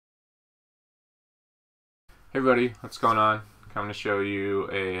Hey everybody, what's going on? Coming to show you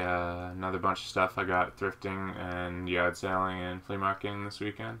another bunch of stuff I got thrifting and yard selling and flea marketing this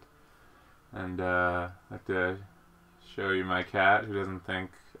weekend. And I'd like to show you my cat who doesn't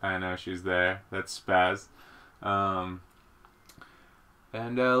think I know she's there. That's Spaz.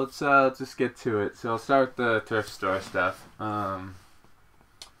 Let's just get to it. So I'll start with the thrift store stuff.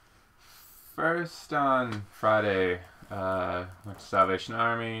 First on Friday, went to Salvation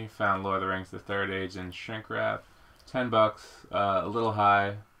Army, found Lord of the Rings The Third Age in shrink wrap. $10, a little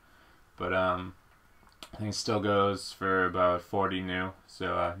high, but I think it still goes for about 40 new,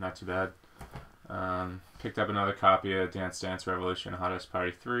 so not too bad. Picked up another copy of Dance Dance Revolution Hottest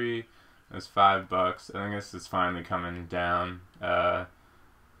Party 3. It was $5. I think this is finally coming down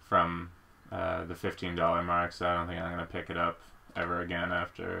from the $15 mark, so I don't think I'm going to pick it up ever again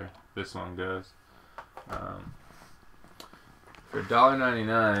after this one goes. For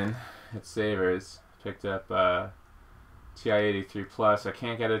 $1.99 at Savers, picked up TI-83 Plus. I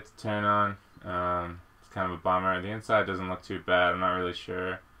can't get it to turn on. It's kind of a bummer. The inside doesn't look too bad. I'm not really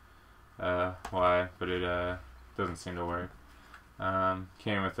sure why, but it doesn't seem to work.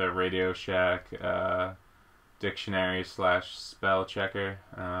 Came with a Radio Shack dictionary / spell checker.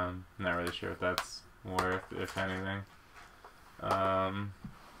 Not really sure what that's worth, if anything.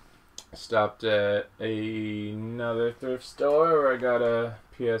 Stopped at another thrift store where I got a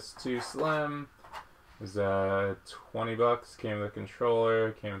PS2 Slim. It was $20. Came with a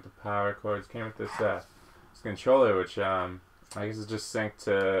controller, came with the power cords, came with this controller, which I guess is just synced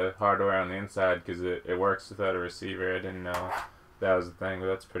to hardware on the inside because it works without a receiver. I didn't know that was a thing, but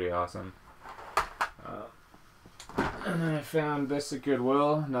that's pretty awesome. And then I found this at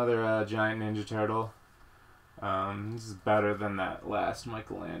Goodwill, another giant Ninja Turtle. This is better than that last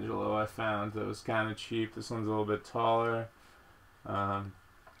Michelangelo I found that was kind of cheap. This one's a little bit taller.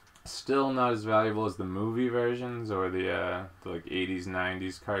 Still not as valuable as the movie versions or the like 80s,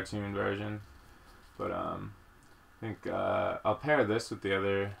 90s cartoon version. But I think I'll pair this with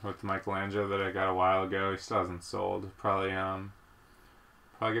the Michelangelo that I got a while ago. He still hasn't sold. Probably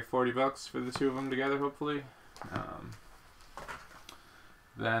get $40 for the two of them together, hopefully.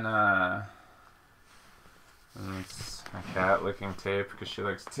 And it's my cat licking tape because she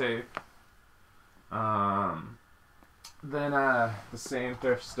likes tape. The same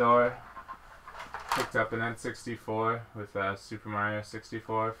thrift store picked up an N64 with Super Mario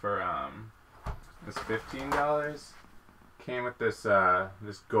 64 for this $15. Came with this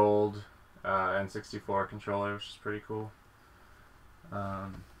gold N64 controller, which is pretty cool.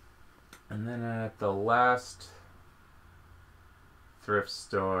 And then at the last thrift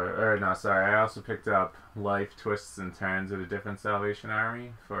store, I also picked up Life Twists and Turns at a different Salvation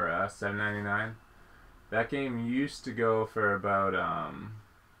Army for $7.99. That game used to go for about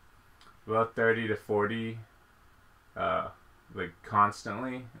 30 to 40, like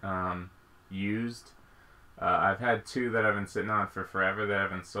constantly used. I've had two that I've been sitting on for forever that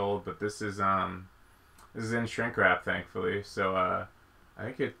haven't sold, but this is in shrink wrap, thankfully. So I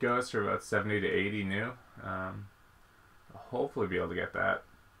think it goes for about 70 to 80 new. Hopefully be able to get that.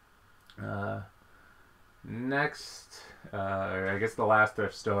 Next, I guess the last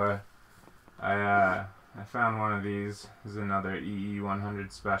thrift store, I found one of these. This is another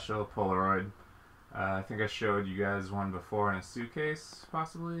EE100 special Polaroid. I think I showed you guys one before in a suitcase,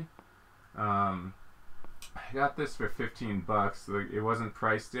 possibly. I got this for $15. Like, it wasn't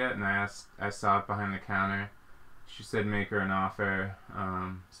priced yet, and I saw it behind the counter. She said make her an offer,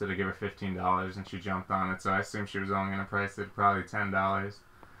 said to give her $15, and she jumped on it, so I assumed she was only going to price it probably $10.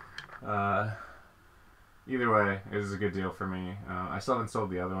 Either way, it was a good deal for me. I still haven't sold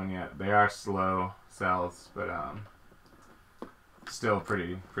the other one yet. They are slow sells, but still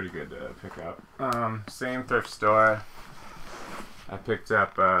pretty good to pick up. Same thrift store. I picked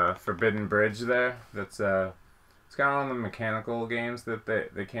up Forbidden Bridge there. That's it's kind of one of the mechanical games that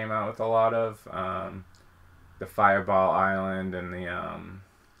they came out with a lot of. The Fireball Island and the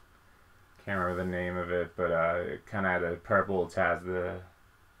can't remember the name of it, but it kind of had a purple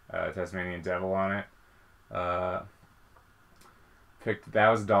Tasmanian Devil on it. That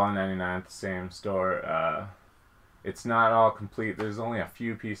was $1.99 at the same store. It's not all complete. There's only a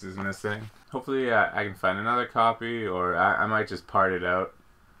few pieces missing. Hopefully I can find another copy, or I might just part it out.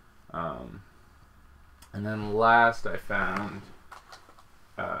 And then last I found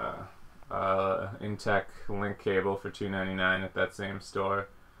Intech Link Cable for $2.99 at that same store.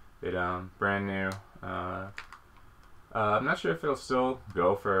 It brand new. I'm not sure if it'll still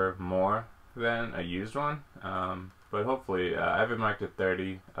go for more than a used one, but hopefully I have it marked at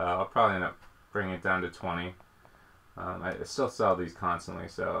 30. I'll probably end up bringing it down to 20. I still sell these constantly,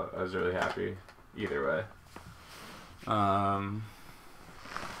 so I was really happy either way.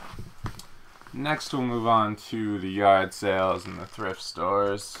 Next, we'll move on to the yard sales and the thrift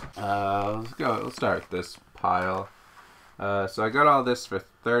stores. Let's start with this pile. So I got all this for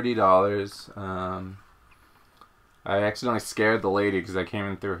 $30. I accidentally scared the lady because I came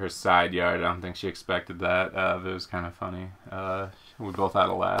in through her side yard. I don't think she expected that, but it was kind of funny. We both had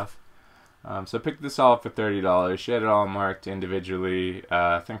a laugh. So I picked this all up for $30. She had it all marked individually.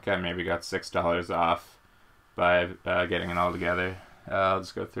 I think I maybe got $6 off by getting it all together. I'll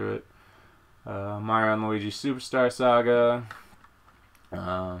just go through it. Mario and Luigi Superstar Saga,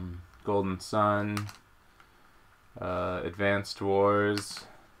 Golden Sun, Advanced Wars,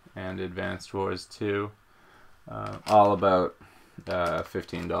 and Advanced Wars 2. All about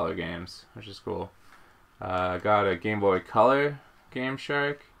 $15 games, which is cool. I got a Game Boy Color Game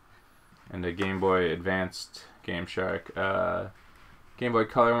Shark and a Game Boy Advanced Game Shark. Game Boy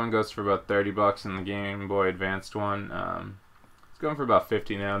Color one goes for about $30, and the Game Boy Advanced one it's going for about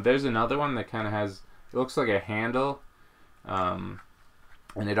 $50 now. There's another one that kind of has, it looks like a handle, and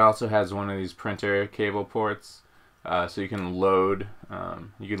it also has one of these printer cable ports, so you can load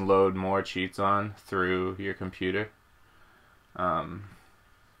more cheats on through your computer.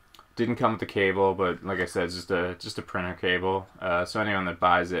 Didn't come with the cable, but like I said, it's just a printer cable. So anyone that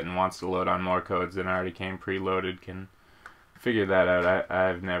buys it and wants to load on more codes than already came preloaded can figure that out.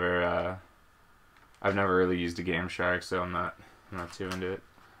 I've never really used a Game Shark, so I'm not too into it.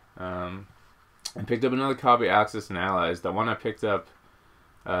 I picked up another copy of Axis and Allies. The one I picked up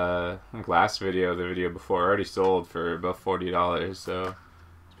I think last video, the video before, already sold for about $40, so I was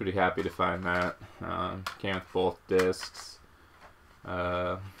pretty happy to find that. Came with both discs.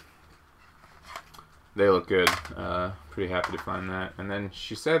 They look good. Pretty happy to find that. And then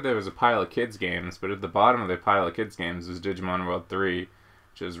she said there was a pile of kids games, but at the bottom of the pile of kids games was Digimon World 3,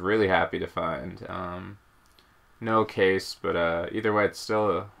 which I was really happy to find. No case, but either way, it's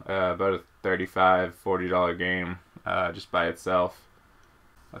still about a $35, $40 game just by itself.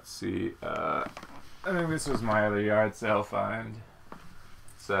 Let's see. I think this was my other yard sale find.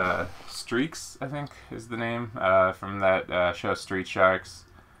 It's Streex, I think, is the name, from that show Street Sharks.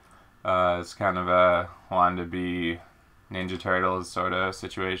 It's kind of a wanted to be Ninja Turtles sort of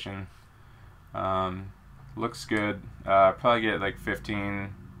situation. Looks good. Probably get like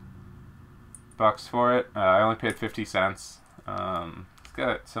 $15 for it. I only paid 50 cents. It's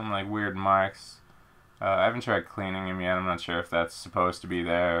got some like weird marks. I haven't tried cleaning him yet. I'm not sure if that's supposed to be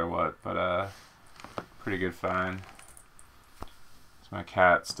there or what, but pretty good find. It's my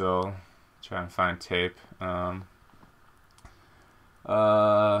cat still trying to find tape. I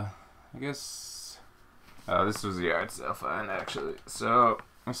guess this was a yard sale find actually. So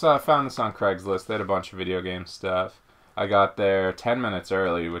I found this on Craigslist. They had a bunch of video game stuff. I got there 10 minutes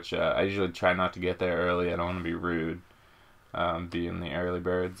early, which I usually try not to get there early. I don't want to be rude, being the early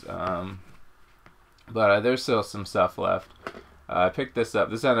birds. But there's still some stuff left. I picked this up.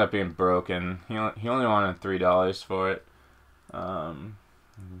 This ended up being broken. He only wanted $3 for it. You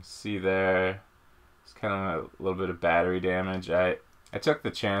see there, it's kind of a little bit of battery damage. I took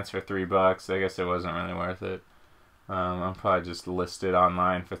the chance for $3. I guess it wasn't really worth it. I'll probably just list it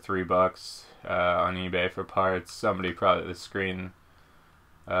online for $3 on eBay for parts. Somebody probably the screen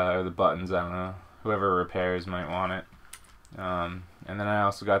or the buttons, I don't know. Whoever repairs might want it. And then I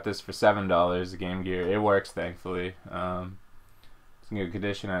also got this for $7, the Game Gear. It works, thankfully. It's in good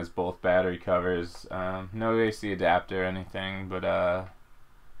condition, has both battery covers. No AC adapter or anything, but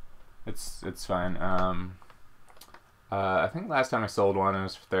it's fine. I think last time I sold one it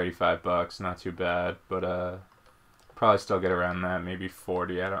was for $35, not too bad, but probably still get around that, maybe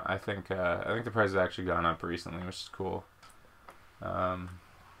 40. I think the price has actually gone up recently, which is cool. And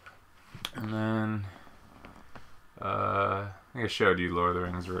then I think I showed you Lord of the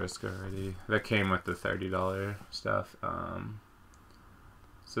Rings Risk already. That came with the $30 stuff.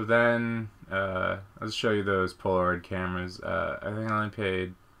 So then I'll just show you those Polaroid cameras. I think I only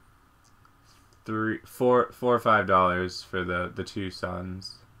paid $4 or $5 for the two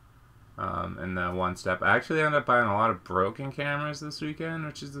Suns and the one step. I actually ended up buying a lot of broken cameras this weekend,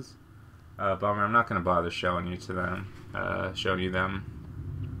 which is this bummer. I'm not going to bother showing you them,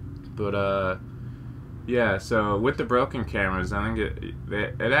 but yeah. So with the broken cameras, I think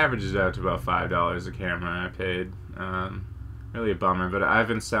it averages out to about $5 a camera. I paid. Really a bummer, but I've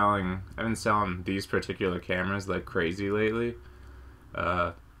been selling these particular cameras like crazy lately.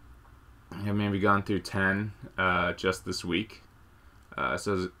 I've maybe gone through 10 just this week,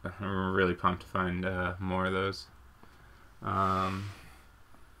 so I'm really pumped to find more of those. I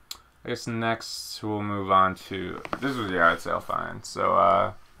guess next we'll move on to, this was the yard sale find.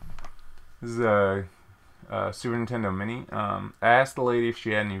 So this is a Super Nintendo Mini. I asked the lady if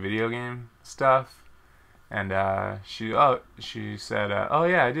she had any video game stuff, and she said, oh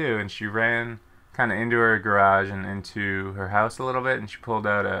yeah, I do. And she ran kind of into her garage and into her house a little bit, and she pulled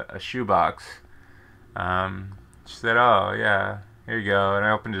out a shoebox. She said, oh yeah, here you go. And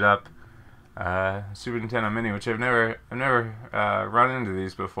I opened it up. Super Nintendo Mini, which I've never run into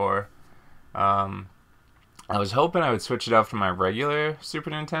these before. I was hoping I would switch it out from my regular Super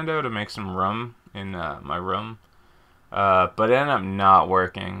Nintendo to make some room in my room, but it ended up not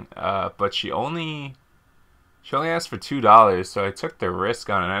working. But she only asked for $2, so I took the risk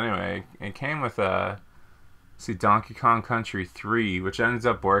on it anyway. It came with Donkey Kong Country 3, which ends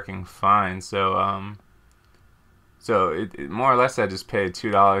up working fine. So it more or less I just paid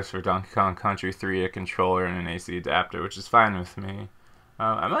 $2 for Donkey Kong Country 3, a controller and an AC adapter, which is fine with me.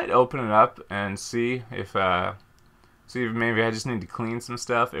 I might open it up and see if maybe I just need to clean some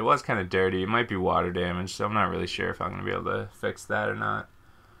stuff. It was kind of dirty. It might be water damage, so I'm not really sure if I'm going to be able to fix that or not.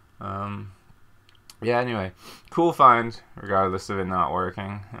 Yeah, anyway, cool find, regardless of it not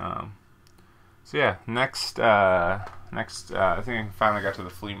working. So yeah, next, I think I finally got to the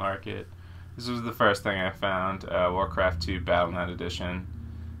flea market. This was the first thing I found, Warcraft 2 Battle.net Edition.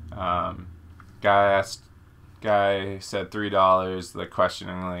 Guy said $3, like,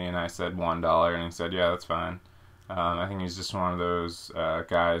 questioningly, and I said $1, and he said, yeah, that's fine. I think he's just one of those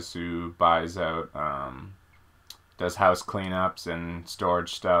guys who buys out, does house cleanups and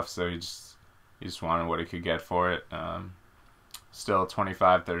storage stuff, so he just wanted what he could get for it. Still a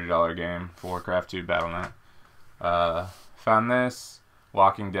 $25, $30 game for Warcraft 2 Battle.net. Found this,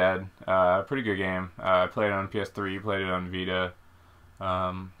 Walking Dead, pretty good game. I played it on PS3, played it on Vita.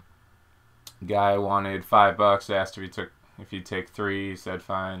 Guy wanted $5. Asked if he'd take 3. He said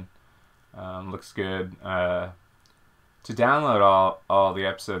fine. Looks good. To download all the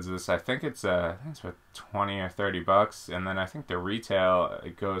episodes of this, I think it's for $20 or $30, and then I think the retail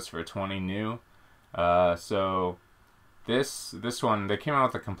it goes for $20 new. So this one, they came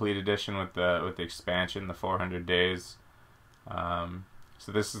out with a complete edition with the expansion, the 400 days.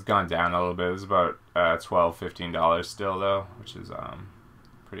 So this has gone down a little bit. It's about $12, $15 still though, which is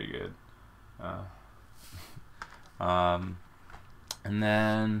pretty good. And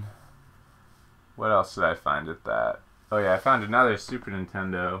then what else did I find at that? Oh yeah, I found another Super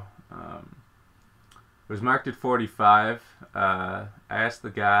Nintendo. It was marked at $45. I asked the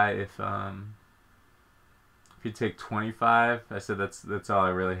guy if he'd take $25. I said that's all I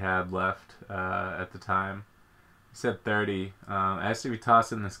really had left at the time. He said $30. I asked if he'd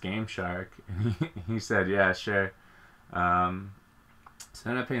toss in this Game Shark, and he said yeah, sure. So I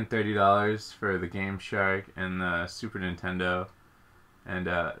ended up paying $30 for the Game Shark and the Super Nintendo, and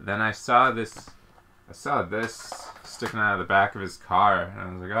then I saw this sticking out of the back of his car, and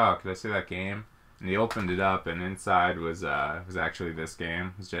I was like, oh, could I see that game? And he opened it up, and inside was actually this game,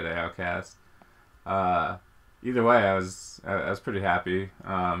 it was Jedi Outcast. Either way, I was pretty happy.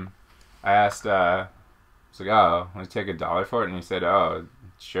 I asked, I was like, oh, want to take $1 for it? And he said, oh,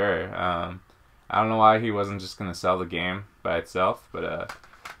 sure. I don't know why he wasn't just gonna sell the game by itself, but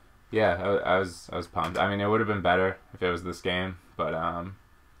yeah, I was pumped. I mean, it would have been better if it was this game, but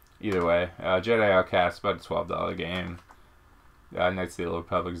either way, Jedi Outcast about a $12 game. Knights of the Old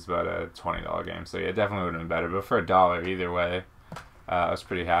Republic is about a $20 game, so yeah, it definitely would have been better. But for $1 either way, I was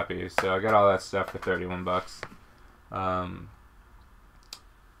pretty happy. So I got all that stuff for $31.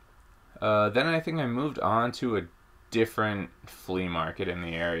 Then I think I moved on to a different flea market in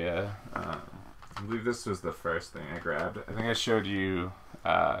the area. I believe this was the first thing I grabbed. I think I showed you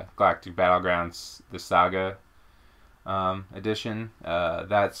Galactic Battlegrounds, the Saga edition.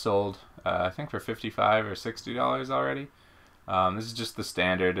 That sold, I think, for $55 or $60 already. This is just the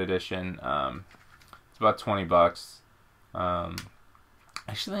standard edition. It's about $20.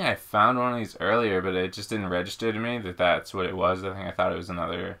 Actually, I think I found one of these earlier, but it just didn't register to me that that's what it was. I think I thought it was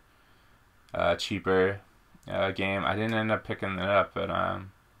another cheaper game. I didn't end up picking it up, but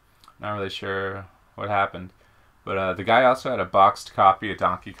not really sure what happened. But the guy also had a boxed copy of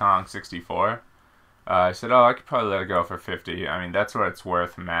Donkey Kong 64. I said, oh, I could probably let it go for $50. I mean, that's what it's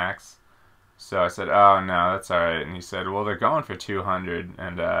worth max. So I said, oh, no, that's alright. And he said, well, they're going for $200.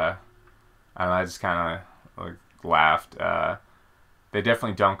 And I just kind of like laughed. They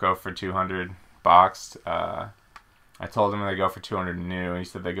definitely don't go for $200 boxed. I told him they go for $200 new. He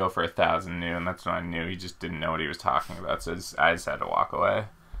said they go for $1,000 new, and that's when I knew he just didn't know what he was talking about. So I just had to walk away.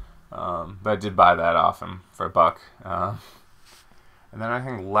 But I did buy that off him for $1. And then I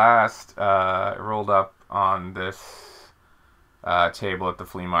think last, it rolled up on this table at the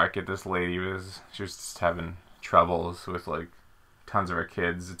flea market. This lady she was just having troubles with like tons of her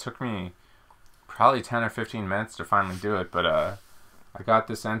kids. It took me probably 10 or 15 minutes to finally do it, but I got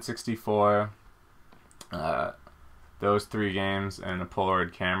this N64, those 3 games, and a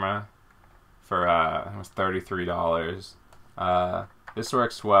Polaroid camera for it was $33. This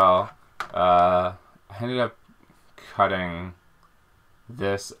works well. I ended up cutting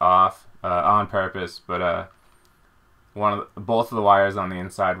this off on purpose, but both of the wires on the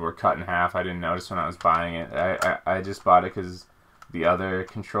inside were cut in half. I didn't notice when I was buying it. I just bought it because the other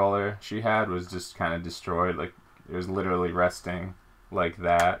controller she had was just kind of destroyed. Like, it was literally resting like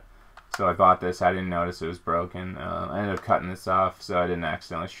that. So I bought this. I didn't notice it was broken. I ended up cutting this off so I didn't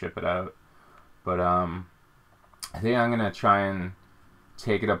accidentally ship it out. But I think I'm gonna try and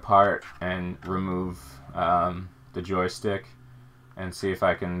take it apart and remove the joystick and see if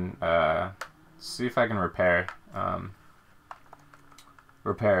I can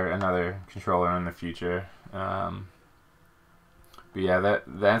repair another controller in the future. But yeah, the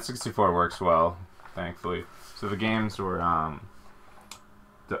N64 works well, thankfully. So the games were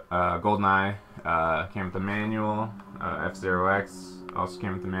Goldeneye came with the manual, F-Zero-X also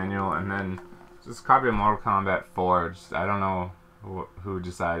came with the manual, and then just a copy of Mortal Kombat 4. I don't know who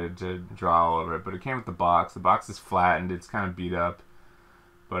decided to draw all over it, but it came with the box. The box is flat and it's kind of beat up,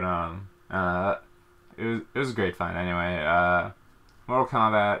 but it was a great find anyway. Mortal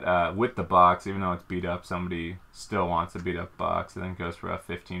Kombat with the box, even though it's beat up, somebody still wants a beat up box. I think it goes for about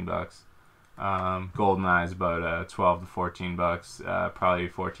 $15. Goldeneye is about 12 to 14 bucks, probably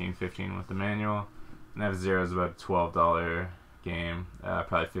 14, 15 with the manual. And F-Zero is about a $12 game,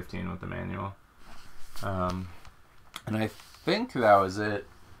 probably 15 with the manual. And I think that was it.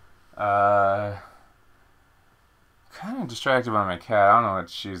 Kind of distracted by my cat. I don't know what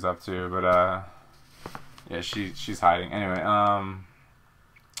she's up to, but yeah, she's hiding. Anyway,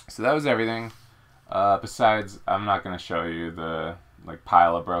 so that was everything. Besides, I'm not gonna show you the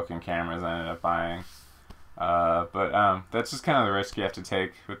pile of broken cameras I ended up buying. But that's just kind of the risk you have to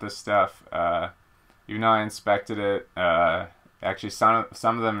take with this stuff. Even though I inspected it, actually some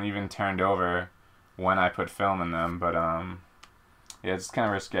of them even turned over when I put film in them. But yeah, it's kind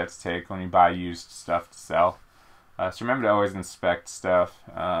of risk you have to take when you buy used stuff to sell. So remember to always inspect stuff.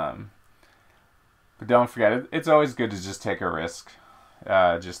 But don't forget, it's always good to just take a risk.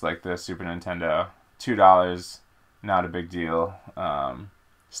 Just like the Super Nintendo. $2, not a big deal.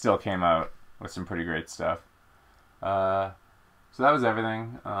 Still came out with some pretty great stuff. So that was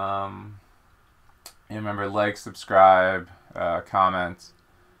everything. And remember, like, subscribe, comment,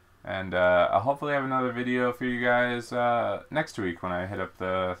 and I'll hopefully have another video for you guys next week when I hit up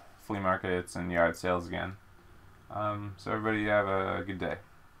the flea markets and yard sales again. So everybody have a good day.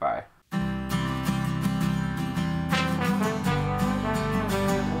 Bye.